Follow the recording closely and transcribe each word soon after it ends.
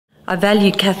I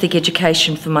value Catholic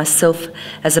education for myself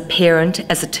as a parent,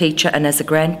 as a teacher and as a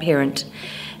grandparent.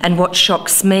 And what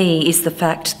shocks me is the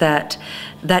fact that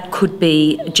that could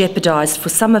be jeopardised for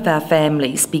some of our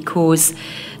families, because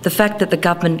the fact that the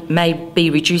government may be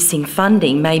reducing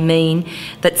funding may mean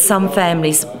that some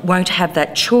families won't have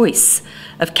that choice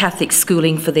of Catholic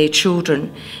schooling for their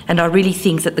children. And I really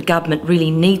think that the government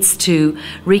really needs to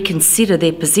reconsider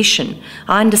their position.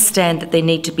 I understand that there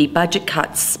need to be budget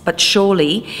cuts, but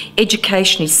surely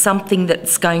education is something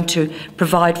that's going to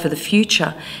provide for the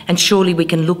future, and surely we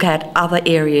can look at other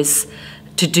areas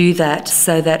to do that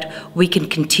so that we can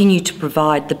continue to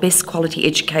provide the best quality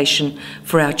education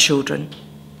for our children.